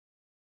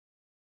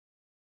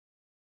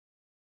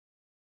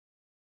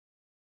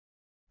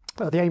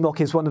The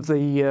AMOC is one of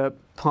the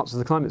parts of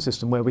the climate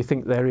system where we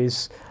think there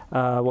is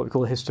what we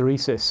call a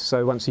hysteresis.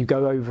 So once you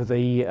go over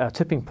the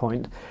tipping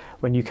point,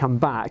 when you come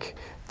back,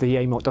 the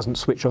AMOC doesn't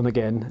switch on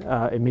again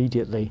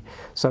immediately.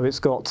 So it's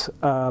got,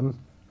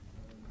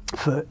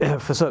 for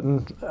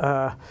certain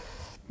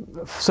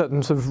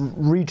sort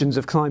of regions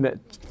of climate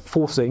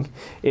forcing,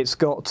 it's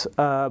got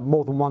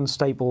more than one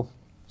stable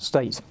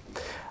state.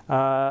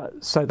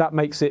 So that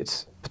makes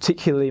it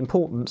particularly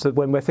important. So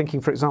when we're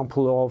thinking, for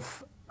example,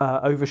 of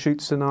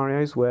overshoot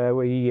scenarios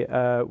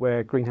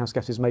where greenhouse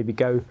gases maybe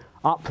go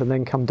up and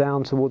then come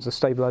down towards a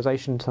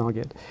stabilisation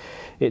target,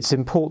 it's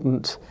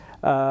important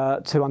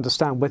to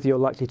understand whether you're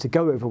likely to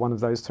go over one of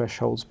those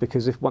thresholds,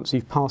 because if once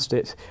you've passed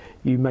it,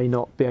 you may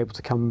not be able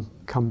to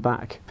come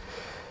back.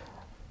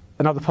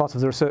 Another part of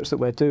the research that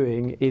we're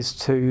doing is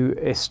to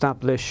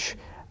establish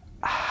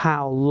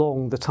how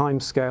long the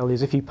timescale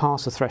is. If you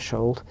pass a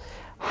threshold,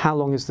 how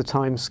long is the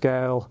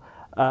timescale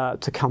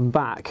to come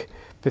back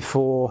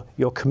before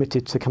you're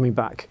committed to coming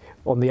back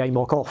on the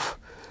AMOC off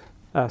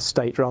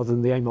state rather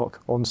than the AMOC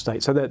on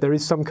state. So there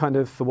is some kind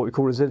of what we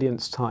call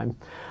resilience time.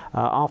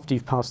 After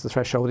you've passed the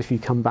threshold, if you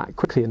come back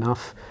quickly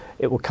enough,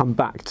 it will come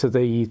back to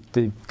the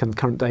kind of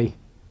current day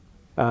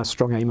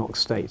strong AMOC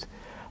state.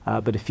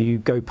 But if you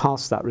go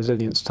past that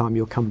resilience time,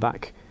 you'll come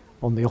back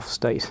on the off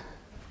state.